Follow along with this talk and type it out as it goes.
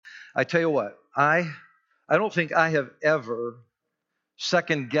I tell you what, I don't think I have ever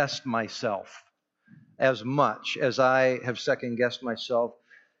second-guessed myself as much as I have second-guessed myself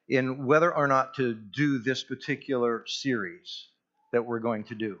in whether or not to do this particular series that we're going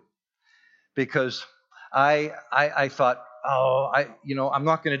to do. Because I thought, I'm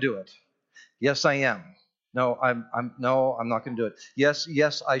not going to do it. Yes, I am. No, I'm not going to do it.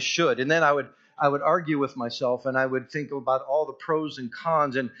 Yes, I should. And then I would argue with myself, and I would think about all the pros and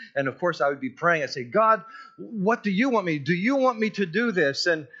cons, and of course I would be praying. I'd say, God, what do you want me? Do you want me to do this?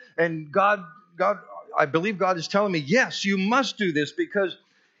 And God, I believe God is telling me, yes, you must do this, because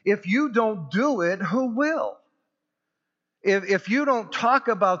if you don't do it, who will? If you don't talk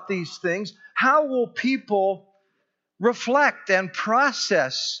about these things, how will people reflect and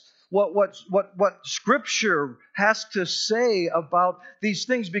process what Scripture has to say about these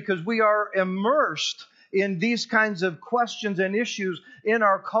things? Because we are immersed in these kinds of questions and issues in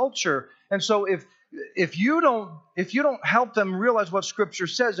our culture. And so if you don't help them realize what Scripture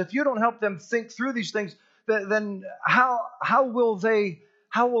says, if you don't help them think through these things, then how will they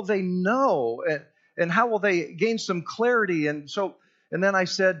know, and how will they gain some clarity? And then I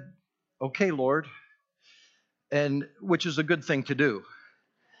said, okay, Lord, and which is a good thing to do.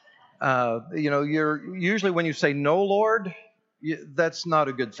 You're usually, when you say no, Lord, that's not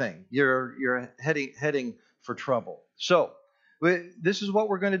a good thing. You're heading for trouble. So this is what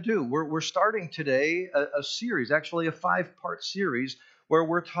we're going to do. We're starting today a series, actually a 5-part series, where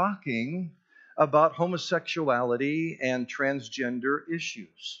we're talking about homosexuality and transgender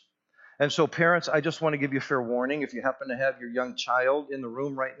issues. And so, parents, I just want to give you fair warning. If you happen to have your young child in the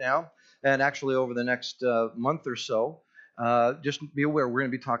room right now, and actually over the next month or so, just be aware we're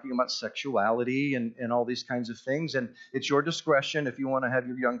going to be talking about sexuality and all these kinds of things. And it's your discretion if you want to have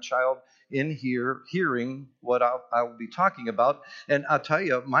your young child in here hearing what I'll be talking about. And I'll tell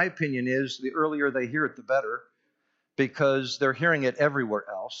you, my opinion is the earlier they hear it, the better, because they're hearing it everywhere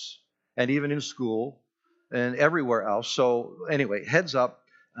else, and even in school and everywhere else. So anyway, heads up.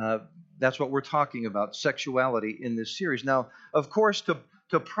 That's what we're talking about, sexuality, in this series. Now, of course,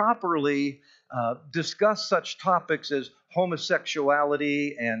 to properly discuss such topics as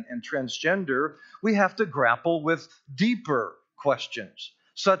homosexuality and transgender, we have to grapple with deeper questions,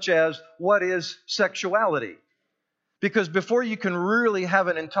 such as, what is sexuality? Because before you can really have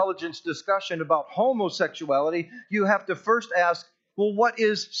an intelligent discussion about homosexuality, you have to first ask, well, what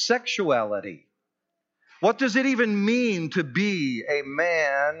is sexuality? What does it even mean to be a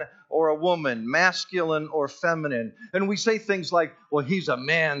man or a woman, masculine or feminine? And we say things like, well, he's a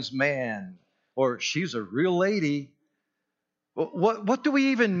man's man, or she's a real lady. What do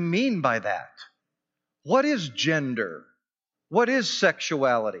we even mean by that? What is gender? What is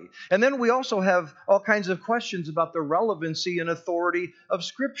sexuality? And then we also have all kinds of questions about the relevancy and authority of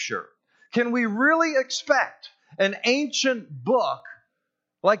Scripture. Can we really expect an ancient book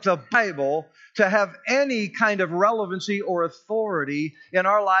like the Bible to have any kind of relevancy or authority in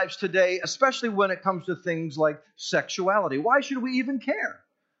our lives today, especially when it comes to things like sexuality? Why should we even care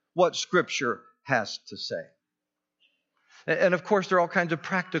what Scripture has to say? And of course, there are all kinds of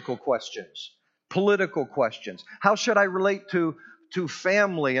practical questions, political questions. How should I relate to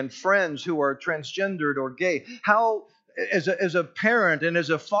family and friends who are transgendered or gay? How, as a parent and as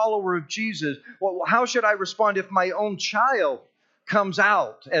a follower of Jesus, how should I respond if my own child comes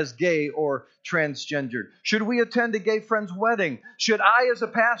out as gay or transgendered? Should we attend a gay friend's wedding? Should I, as a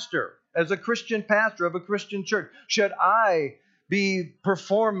pastor, as a Christian pastor of a Christian church, should I be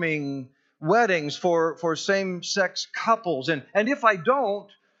performing weddings for same-sex couples? And if I don't,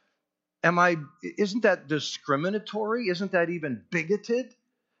 isn't that discriminatory? Isn't that even bigoted?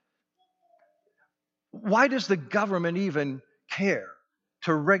 Why does the government even care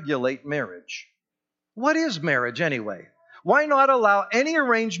to regulate marriage? What is marriage anyway? Why not allow any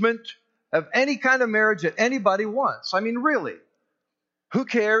arrangement of any kind of marriage that anybody wants? I mean, really, who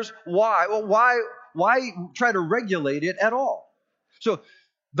cares? Why? Well, why try to regulate it at all? So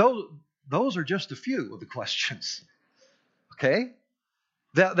those are just a few of the questions, okay?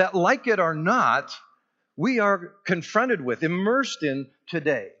 That like it or not, we are confronted with, immersed in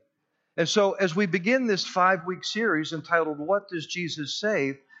today. And so as we begin this 5-week series entitled, What Does Jesus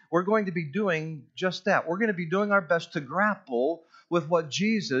Say?, we're going to be doing just that. We're going to be doing our best to grapple with what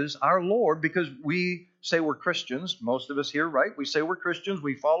Jesus, our Lord, because we say we're Christians, most of us here, right? We say we're Christians,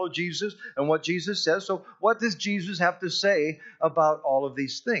 we follow Jesus and what Jesus says. So what does Jesus have to say about all of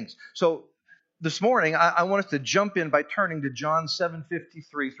these things? So this morning, I want us to jump in by turning to John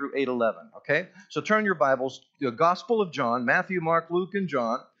 7:53 through 8:11, okay? So turn your Bibles to the Gospel of John, Matthew, Mark, Luke, and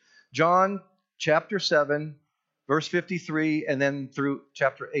John. John chapter 7, verse 53, and then through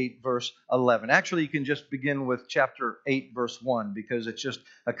chapter 8, verse 11. Actually, you can just begin with chapter 8, verse 1, because it's just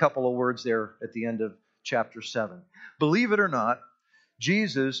a couple of words there at the end of chapter 7. Believe it or not,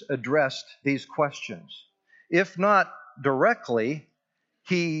 Jesus addressed these questions. If not directly,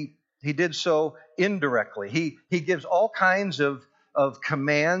 he did so indirectly. He gives all kinds of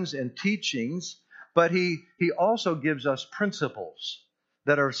commands and teachings, but he also gives us principles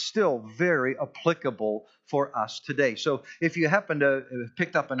that are still very applicable for us today. So if you happen to have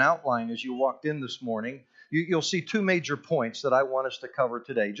picked up an outline as you walked in this morning, you'll see two major points that I want us to cover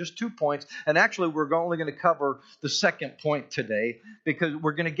today. Just 2 points. And actually, we're only going to cover the second point today because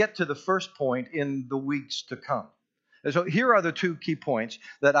we're going to get to the first point in the weeks to come. And so here are the 2 key points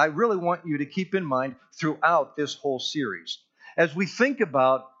that I really want you to keep in mind throughout this whole series. As we think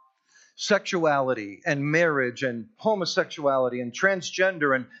about sexuality and marriage and homosexuality and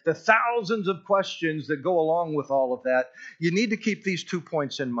transgender and the thousands of questions that go along with all of that, you need to keep these 2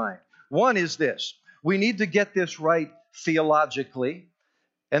 points in mind. One is this: we need to get this right theologically.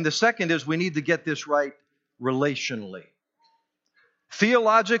 And the second is we need to get this right relationally.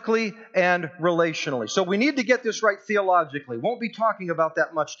 Theologically and relationally. So we need to get this right theologically. Won't be talking about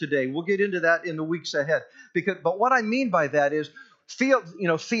that much today. We'll get into that in the weeks ahead. But what I mean by that is,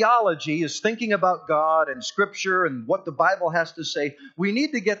 theology is thinking about God and Scripture and what the Bible has to say. We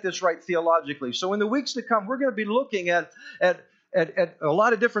need to get this right theologically. So in the weeks to come, we're going to be looking at a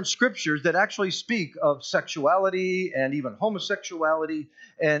lot of different scriptures that actually speak of sexuality and even homosexuality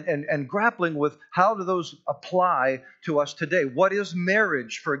and grappling with how do those apply to us today. What is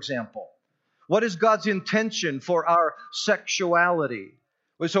marriage, for example? What is God's intention for our sexuality?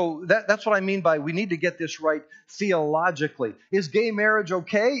 So that's what I mean by we need to get this right theologically. Is gay marriage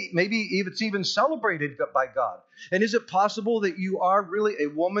okay? Maybe it's even celebrated by God. And is it possible that you are really a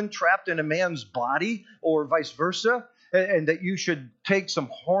woman trapped in a man's body or vice versa? And that you should take some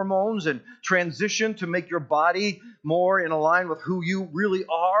hormones and transition to make your body more in line with who you really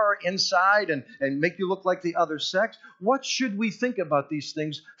are inside and make you look like the other sex? What should we think about these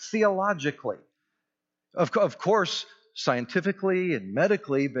things theologically? Of course, scientifically and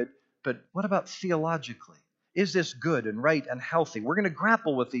medically, but what about theologically? Is this good and right and healthy? We're going to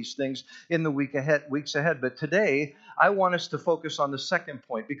grapple with these things in the weeks ahead. But today, I want us to focus on the second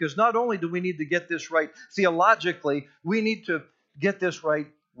point, because not only do we need to get this right theologically, we need to get this right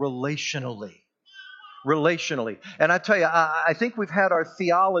relationally. Relationally. And I tell you, I think we've had our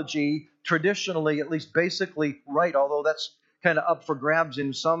theology traditionally, at least basically right, although that's kind of up for grabs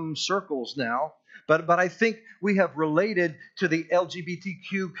in some circles now. But I think we have related to the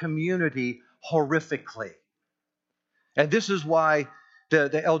LGBTQ community horrifically. And this is why the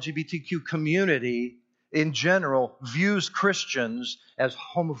LGBTQ community in general views Christians as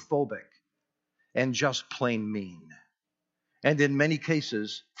homophobic and just plain mean. And in many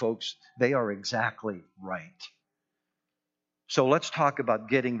cases, folks, they are exactly right. So let's talk about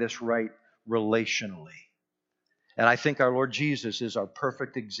getting this right relationally. And I think our Lord Jesus is our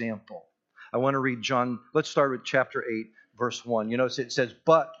perfect example. I want to read John. Let's start with chapter 8, verse 1. You notice it says,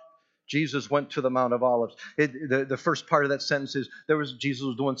 but Jesus went to the Mount of Olives. The first part of that sentence is Jesus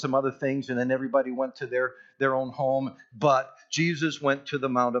was doing some other things, and then everybody went to their own home. But Jesus went to the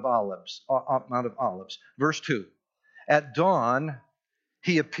Mount of Olives. Verse 2. At dawn,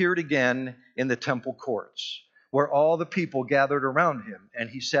 he appeared again in the temple courts, where all the people gathered around him, and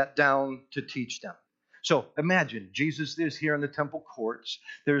he sat down to teach them. So imagine, Jesus is here in the temple courts.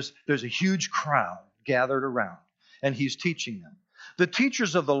 There's a huge crowd gathered around, and he's teaching them. The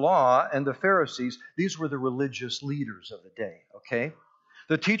teachers of the law and the Pharisees, these were the religious leaders of the day, okay?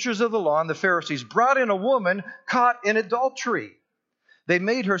 The teachers of the law and the Pharisees brought in a woman caught in adultery. They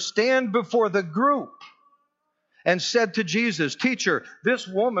made her stand before the group and said to Jesus, "Teacher, this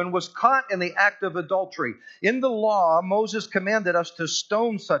woman was caught in the act of adultery. In the law, Moses commanded us to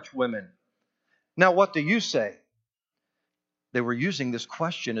stone such women. Now, what do you say?" They were using this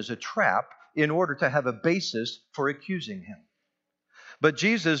question as a trap in order to have a basis for accusing him. But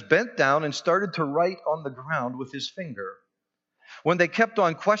Jesus bent down and started to write on the ground with his finger. When they kept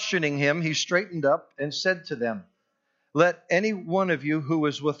on questioning him, he straightened up and said to them, "Let any one of you who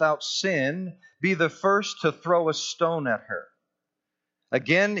is without sin be the first to throw a stone at her."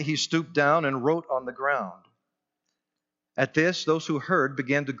 Again, he stooped down and wrote on the ground. At this, those who heard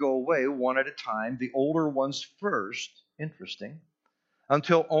began to go away one at a time, the older ones first, interesting,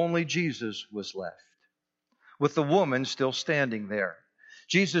 until only Jesus was left, with the woman still standing there.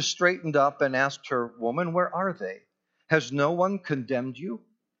 Jesus straightened up and asked her, "Woman, where are they? Has no one condemned you?"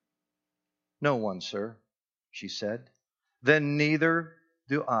 "No one, sir," she said. "Then neither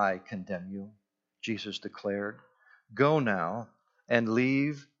do I condemn you," Jesus declared. Go now and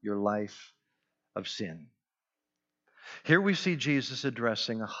leave your life of sin. Here we see Jesus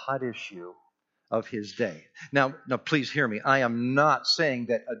addressing a hot issue of his day. Now, please hear me. I am not saying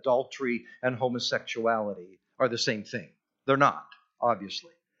that adultery and homosexuality are the same thing. They're not,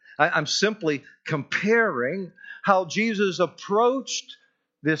 obviously. I'm simply comparing how Jesus approached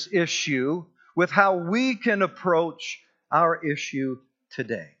this issue with how we can approach our issue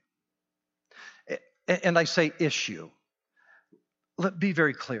today. And I say issue. Let's be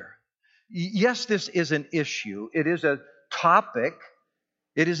very clear. Yes, this is an issue. It is a topic.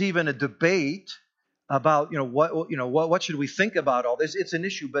 It is even a debate about what should we think about all this. It's an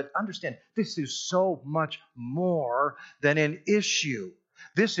issue, but understand this is so much more than an issue.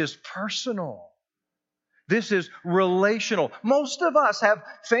 This is personal. This is relational. Most of us have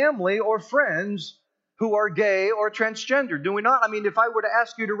family or friends who are gay or transgender, do we not? I mean, if I were to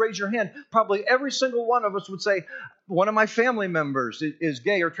ask you to raise your hand, probably every single one of us would say, one of my family members is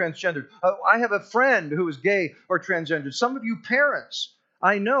gay or transgender. I have a friend who is gay or transgender. Some of you parents,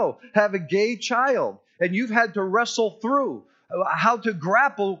 I know, have a gay child, and you've had to wrestle through how to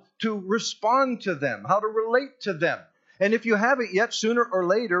grapple to respond to them, how to relate to them. And if you haven't yet, sooner or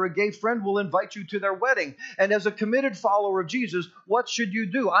later, a gay friend will invite you to their wedding. And as a committed follower of Jesus, what should you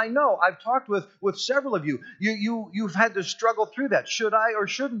do? I know, I've talked with several of you. You've had to struggle through that. Should I or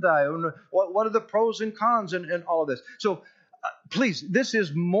shouldn't I? And what are the pros and cons and all of this? So please, this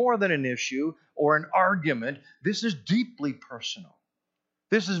is more than an issue or an argument. This is deeply personal.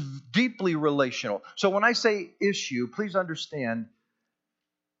 This is deeply relational. So when I say issue, please understand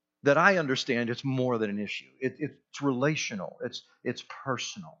that I understand it's more than an issue. It's relational. It's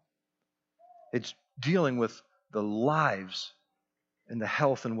personal. It's dealing with the lives and the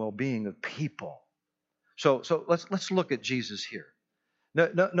health and well-being of people. So let's look at Jesus here.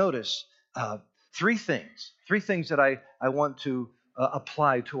 Notice three things that I want to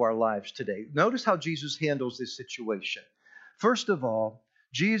apply to our lives today. Notice how Jesus handles this situation. First of all,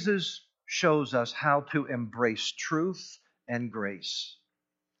 Jesus shows us how to embrace truth and grace.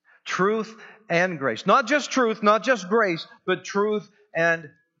 Truth and grace. Not just truth, not just grace, but truth and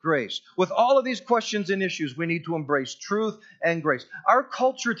grace. With all of these questions and issues, we need to embrace truth and grace. Our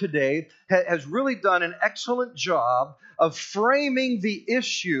culture today has really done an excellent job of framing the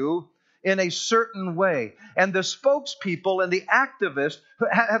issue in a certain way. And the spokespeople and the activists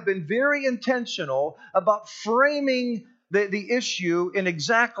have been very intentional about framing the issue in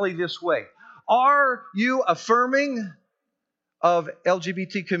exactly this way. Are you affirming of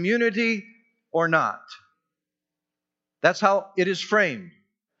LGBT community or not? That's how it is framed.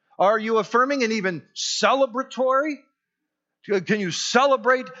 Are you affirming and even celebratory? Can you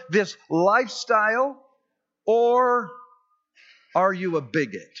celebrate this lifestyle? Or are you a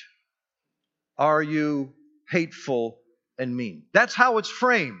bigot? Are you hateful and mean? That's how it's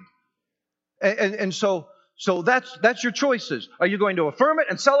framed. And so that's your choices. Are you going to affirm it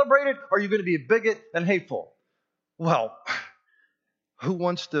and celebrate it? Or are you going to be a bigot and hateful? Well, who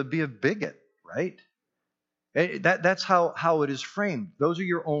wants to be a bigot, right? That's how it is framed. Those are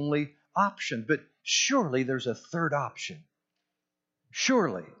your only options. But surely there's a third option.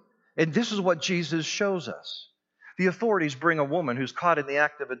 Surely. And this is what Jesus shows us. The authorities bring a woman who's caught in the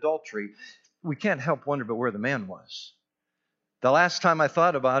act of adultery. We can't help wonder but where the man was. The last time I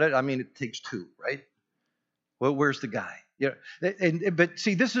thought about it, it takes two, right? Well, where's the guy? But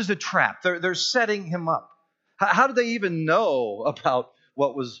see, this is a trap. They're setting him up. How did they even know about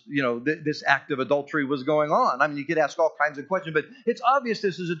what was, this act of adultery was going on? You could ask all kinds of questions, but it's obvious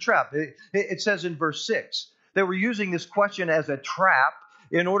this is a trap. It says in verse 6, they were using this question as a trap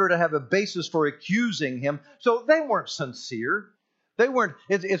in order to have a basis for accusing him. So they weren't sincere. They weren't.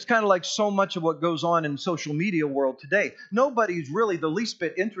 It's kind of like so much of what goes on in social media world today. Nobody's really the least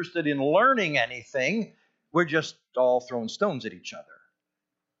bit interested in learning anything. We're just all throwing stones at each other.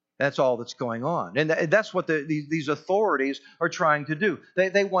 That's all that's going on. And that's what these authorities are trying to do.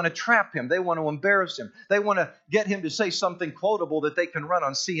 They want to trap him. They want to embarrass him. They want to get him to say something quotable that they can run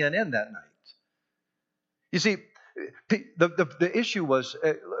on CNN that night. You see, the issue was,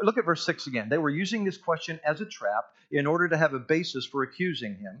 look at verse 6 again. They were using this question as a trap in order to have a basis for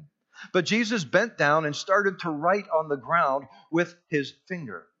accusing him. But Jesus bent down and started to write on the ground with his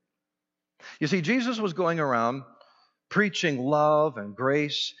finger. You see, Jesus was going around preaching love and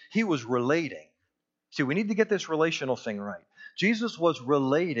grace. He was relating. See, we need to get this relational thing right. Jesus was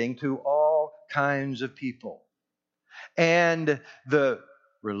relating to all kinds of people. And the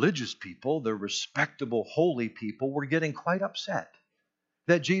religious people, the respectable, holy people, were getting quite upset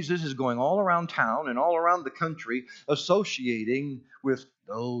that Jesus is going all around town and all around the country associating with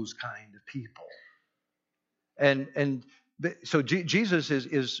those kind of people. And so Jesus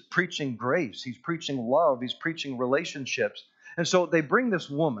is preaching grace. He's preaching love. He's preaching relationships. And so they bring this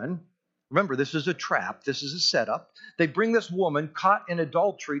woman. Remember, this is a trap. This is a setup. They bring this woman caught in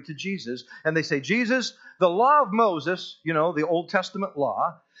adultery to Jesus, and they say, Jesus, the law of Moses, the Old Testament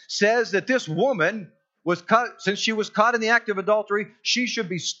law, says that this woman was caught, since she was caught in the act of adultery, she should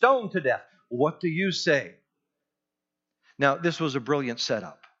be stoned to death. What do you say? Now, this was a brilliant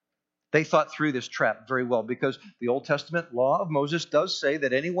setup. They thought through this trap very well, because the Old Testament law of Moses does say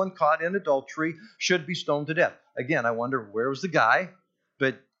that anyone caught in adultery should be stoned to death. Again, I wonder, where was the guy?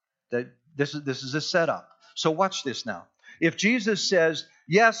 But this is a setup. So watch this now. If Jesus says,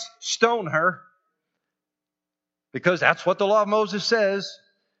 yes, stone her, because that's what the law of Moses says,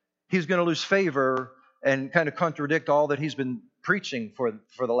 he's going to lose favor and kind of contradict all that he's been preaching for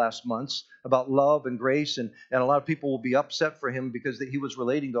the last months about love and grace, and a lot of people will be upset for him because he was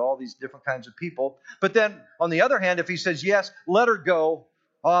relating to all these different kinds of people. But then, on the other hand, if he says, yes, let her go,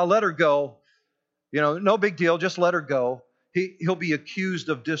 no big deal, just let her go, he'll be accused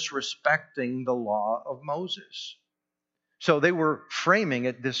of disrespecting the law of Moses. So they were framing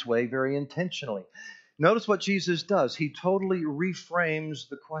it this way very intentionally. Notice what Jesus does. He totally reframes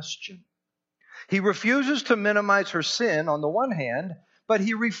the question. He refuses to minimize her sin on the one hand, but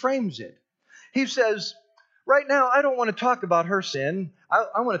he reframes it. He says, right now, I don't want to talk about her sin.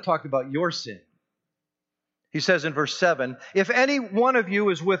 I want to talk about your sin. He says in verse 7, if any one of you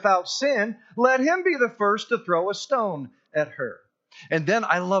is without sin, let him be the first to throw a stone at her. And then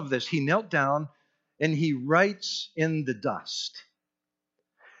I love this. He knelt down and he writes in the dust.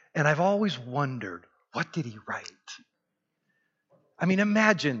 And I've always wondered, what did he write? I mean,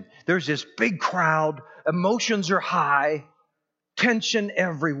 imagine there's this big crowd, emotions are high, tension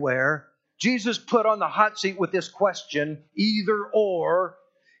everywhere. Jesus put on the hot seat with this question, either or.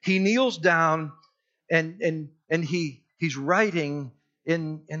 He kneels down and he's writing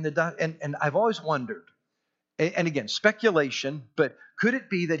in the dust. And I've always wondered, and again, speculation, but could it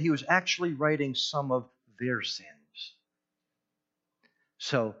be that he was actually writing some of their sins?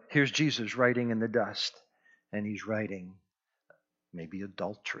 So here's Jesus writing in the dust, and he's writing maybe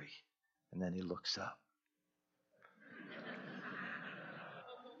adultery. And then he looks up.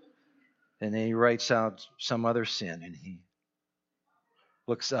 And then he writes out some other sin, and he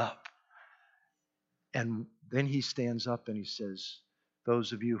looks up. And then he stands up and he says,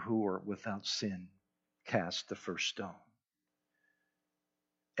 those of you who are without sin, cast the first stone.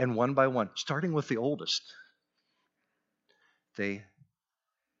 And one by one, starting with the oldest, they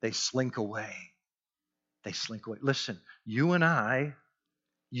slink away. They slink away. Listen, you and I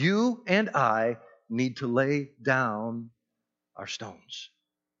need to lay down our stones.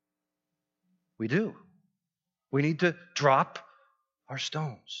 We do. We need to drop our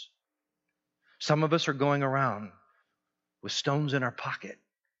stones. Some of us are going around with stones in our pocket.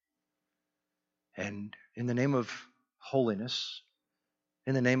 And in the name of holiness,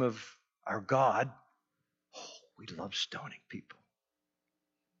 in the name of our God, we love stoning people.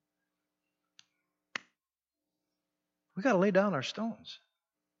 We got to lay down our stones.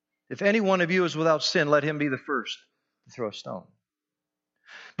 If any one of you is without sin, let him be the first to throw a stone.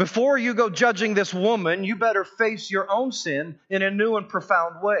 Before you go judging this woman, you better face your own sin in a new and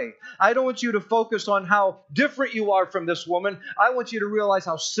profound way. I don't want you to focus on how different you are from this woman. I want you to realize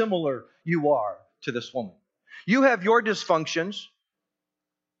how similar you are to this woman. You have your dysfunctions.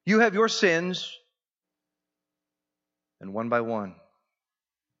 You have your sins. And one by one,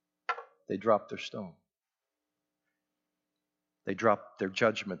 they drop their stone. They drop their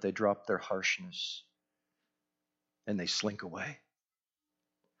judgment. They drop their harshness. And they slink away.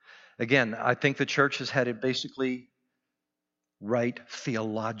 Again, I think the church has had it basically right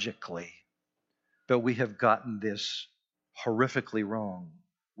theologically, but we have gotten this horrifically wrong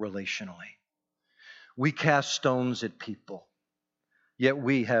relationally. We cast stones at people, yet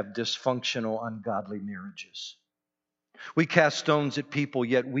we have dysfunctional, ungodly marriages. We cast stones at people,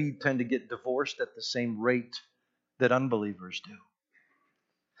 yet we tend to get divorced at the same rate that unbelievers do.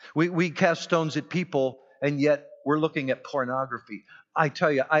 We cast stones at people, and yet we're looking at pornography. I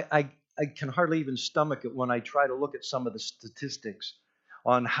tell you, I can hardly even stomach it when I try to look at some of the statistics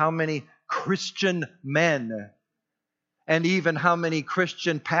on how many Christian men and even how many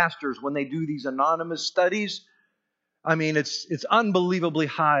Christian pastors, when they do these anonymous studies, I mean, it's unbelievably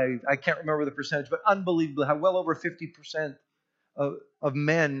high. I can't remember the percentage, but unbelievably high. Well over 50% of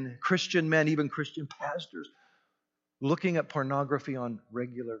men, Christian men, even Christian pastors, looking at pornography on a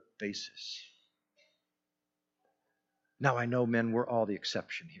regular basis. Now, I know, men, we're all the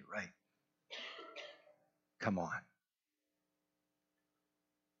exception here, right? Come on.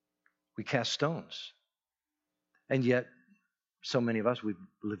 We cast stones. And yet, so many of us, we've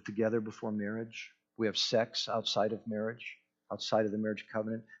lived together before marriage. We have sex outside of marriage, outside of the marriage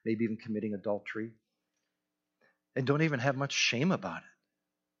covenant, maybe even committing adultery, and don't even have much shame about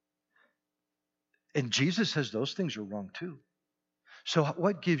it. And Jesus says those things are wrong too. So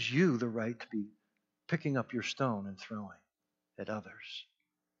what gives you the right to be picking up your stone and throwing at others?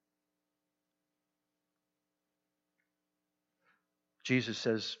 Jesus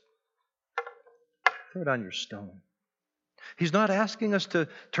says, throw down your stone. He's not asking us to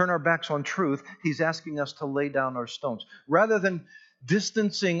turn our backs on truth. He's asking us to lay down our stones. Rather than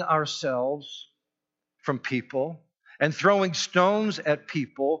distancing ourselves from people and throwing stones at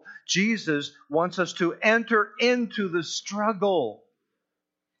people, Jesus wants us to enter into the struggle.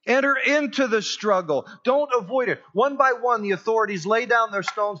 Enter into the struggle. Don't avoid it. One by one, the authorities lay down their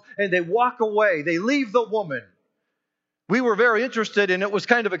stones and they walk away. They leave the woman. We were very interested, and it was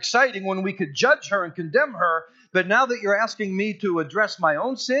kind of exciting when we could judge her and condemn her. But now that you're asking me to address my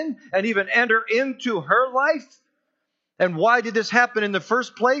own sin and even enter into her life, and why did this happen in the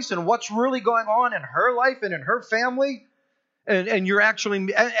first place, and what's really going on in her life and in her family, and you're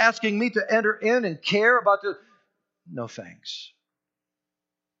actually asking me to enter in and care about the... No thanks.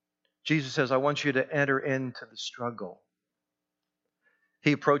 Jesus says, I want you to enter into the struggle.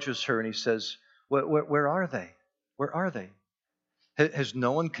 He approaches her and he says, where are they? Where are they? Has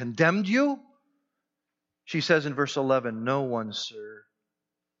no one condemned you? She says in verse 11, no one, sir.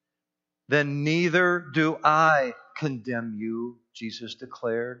 Then neither do I condemn you, Jesus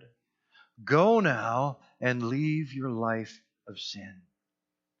declared. Go now and leave your life of sin.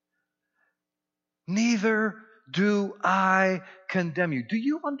 Neither do I condemn you. Do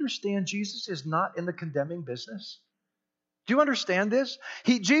you understand Jesus is not in the condemning business? Do you understand this?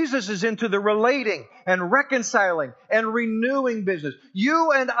 Jesus is into the relating and reconciling and renewing business.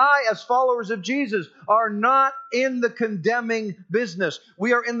 You and I, as followers of Jesus, are not in the condemning business.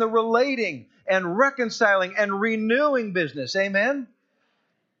 We are in the relating and reconciling and renewing business. Amen?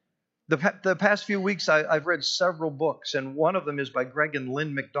 The past few weeks, I've read several books, and one of them is by Greg and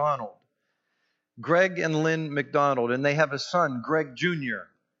Lynn McDonald. Greg and Lynn McDonald, and they have a son, Greg Jr.,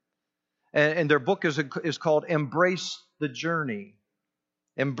 and their book is called Embrace the Journey.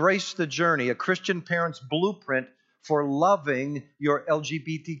 Embrace the Journey, a Christian parent's blueprint for loving your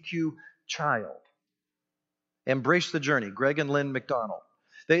LGBTQ child. Embrace the Journey, Greg and Lynn McDonald.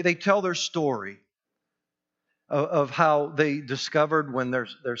 They tell their story of how they discovered when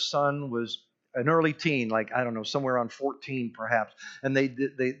their son was an early teen, like, I don't know, somewhere around 14 perhaps, and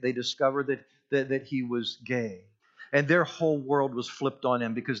they discovered that he was gay. And their whole world was flipped on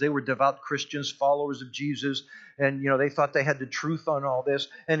him because they were devout Christians, followers of Jesus. And, they thought they had the truth on all this.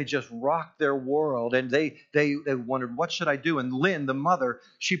 And it just rocked their world. And they wondered, what should I do? And Lynn, the mother,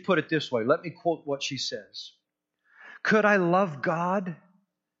 she put it this way. Let me quote what she says. Could I love God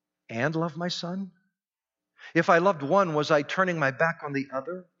and love my son? If I loved one, was I turning my back on the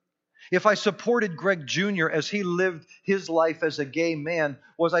other? If I supported Greg Jr. as he lived his life as a gay man,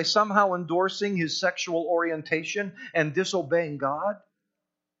 was I somehow endorsing his sexual orientation and disobeying God?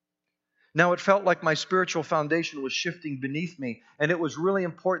 Now, it felt like my spiritual foundation was shifting beneath me, and it was really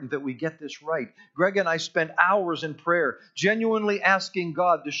important that we get this right. Greg and I spent hours in prayer, genuinely asking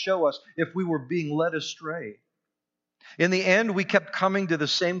God to show us if we were being led astray. In the end, we kept coming to the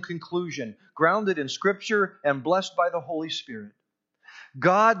same conclusion, grounded in Scripture and blessed by the Holy Spirit.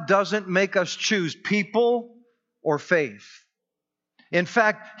 God doesn't make us choose people or faith. In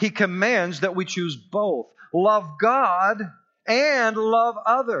fact, He commands that we choose both. Love God and love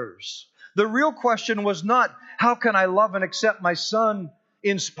others. The real question was not, how can I love and accept my son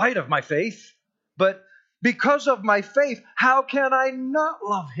in spite of my faith? But because of my faith, how can I not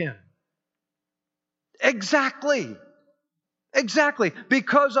love him? Exactly.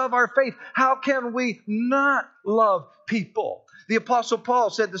 Because of our faith, how can we not love people? The Apostle Paul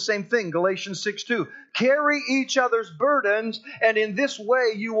said the same thing, Galatians 6:2. Carry each other's burdens, and in this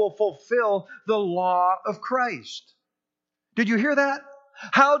way you will fulfill the law of Christ. Did you hear that?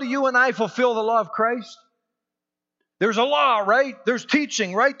 How do you and I fulfill the law of Christ? There's a law, right? There's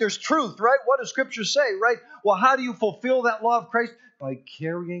teaching, right? There's truth, right? What does Scripture say, right? Well, how do you fulfill that law of Christ? By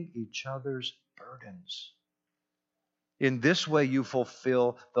carrying each other's burdens. In this way, you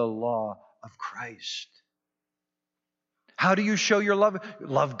fulfill the law of Christ. How do you show your love?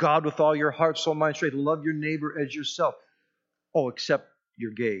 Love God with all your heart, soul, mind, strength. Love your neighbor as yourself. Oh, except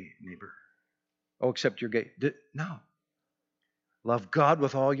your gay neighbor. Oh, except you're gay. No. Love God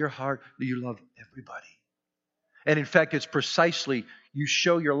with all your heart. You love everybody. And in fact, it's precisely you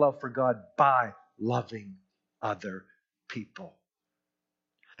show your love for God by loving other people.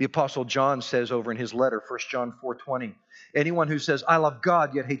 The Apostle John says over in his letter, 1 John 4:20, anyone who says, I love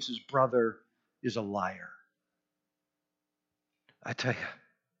God, yet hates his brother is a liar. I tell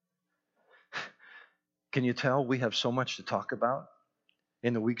you, can you tell we have so much to talk about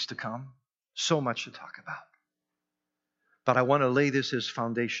in the weeks to come? So much to talk about. But I want to lay this as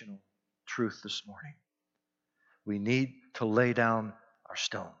foundational truth this morning. We need to lay down our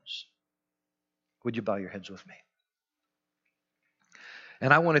stones. Would you bow your heads with me?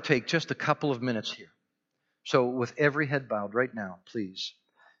 And I want to take just a couple of minutes here. So with every head bowed right now, please.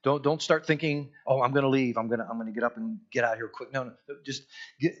 Don't start thinking, oh, I'm going to leave. I'm going to get up and get out of here quick. No. Just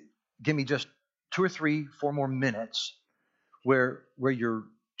give me just 2 or 3, 4 more minutes where you're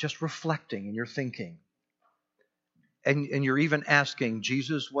just reflecting and you're thinking. And you're even asking,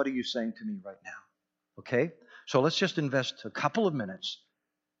 Jesus, what are you saying to me right now? Okay? So let's just invest a couple of minutes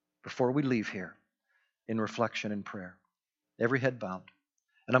before we leave here in reflection and prayer. Every head bowed.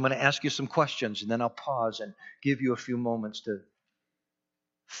 And I'm going to ask you some questions, and then I'll pause and give you a few moments to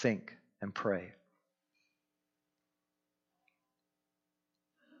think and pray.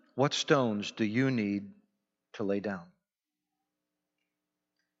 What stones do you need to lay down?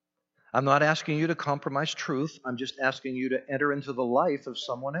 I'm not asking you to compromise truth. I'm just asking you to enter into the life of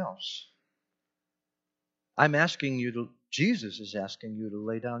someone else. Jesus is asking you to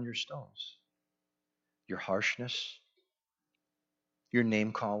lay down your stones. Your harshness, your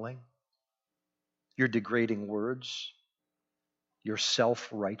name-calling, your degrading words, your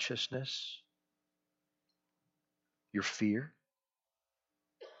self-righteousness, your fear.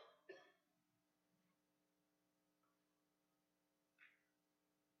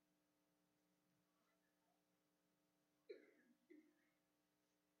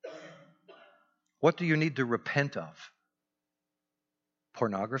 What do you need to repent of?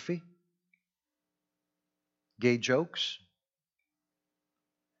 Pornography? Gay jokes?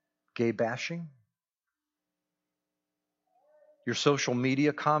 Gay bashing? Your social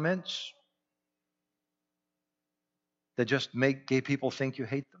media comments that just make gay people think you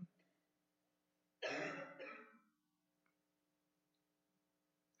hate them?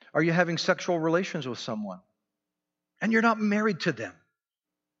 Are you having sexual relations with someone and you're not married to them?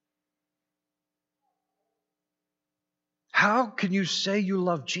 How can you say you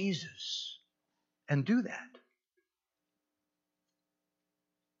love Jesus and do that?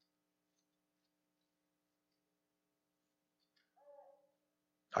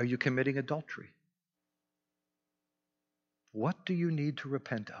 Are you committing adultery? What do you need to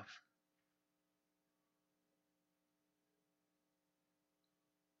repent of?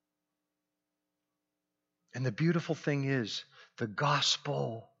 And the beautiful thing is, the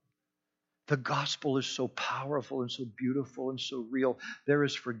gospel is so powerful and so beautiful and so real. There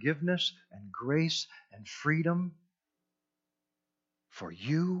is forgiveness and grace and freedom for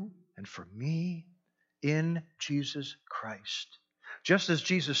you and for me in Jesus Christ. Just as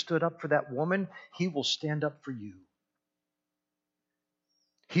Jesus stood up for that woman, He will stand up for you.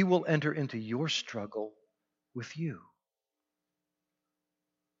 He will enter into your struggle with you.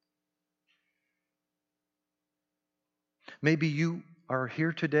 Maybe you are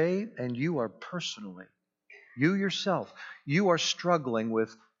here today and you are personally, you yourself, you are struggling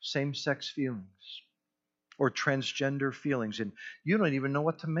with same-sex feelings or transgender feelings, and you don't even know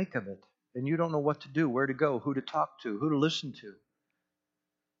what to make of it, and you don't know what to do, where to go, who to talk to, who to listen to.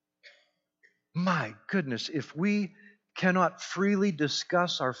 My goodness, if we cannot freely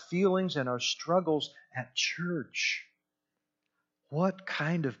discuss our feelings and our struggles at church, what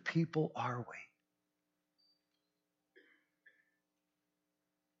kind of people are we?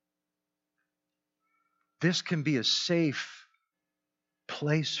 This can be a safe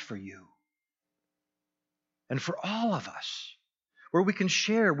place for you and for all of us, where we can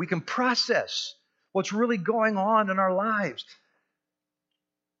share, we can process what's really going on in our lives.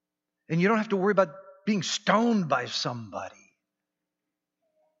 And you don't have to worry about being stoned by somebody.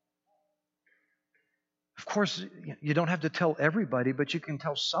 Of course, you don't have to tell everybody, but you can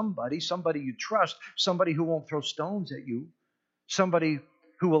tell somebody you trust, somebody who won't throw stones at you, somebody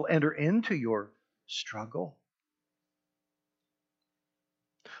who will enter into your struggle.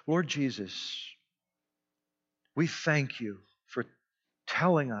 Lord Jesus, we thank you for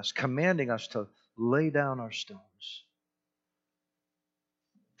telling us, commanding us to lay down our stones.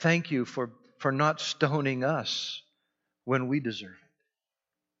 Thank you for not stoning us when we deserve it.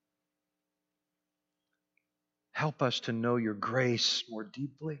 Help us to know your grace more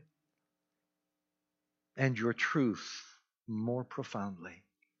deeply and your truth more profoundly.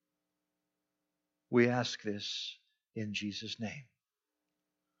 We ask this in Jesus' name.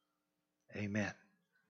 Amen.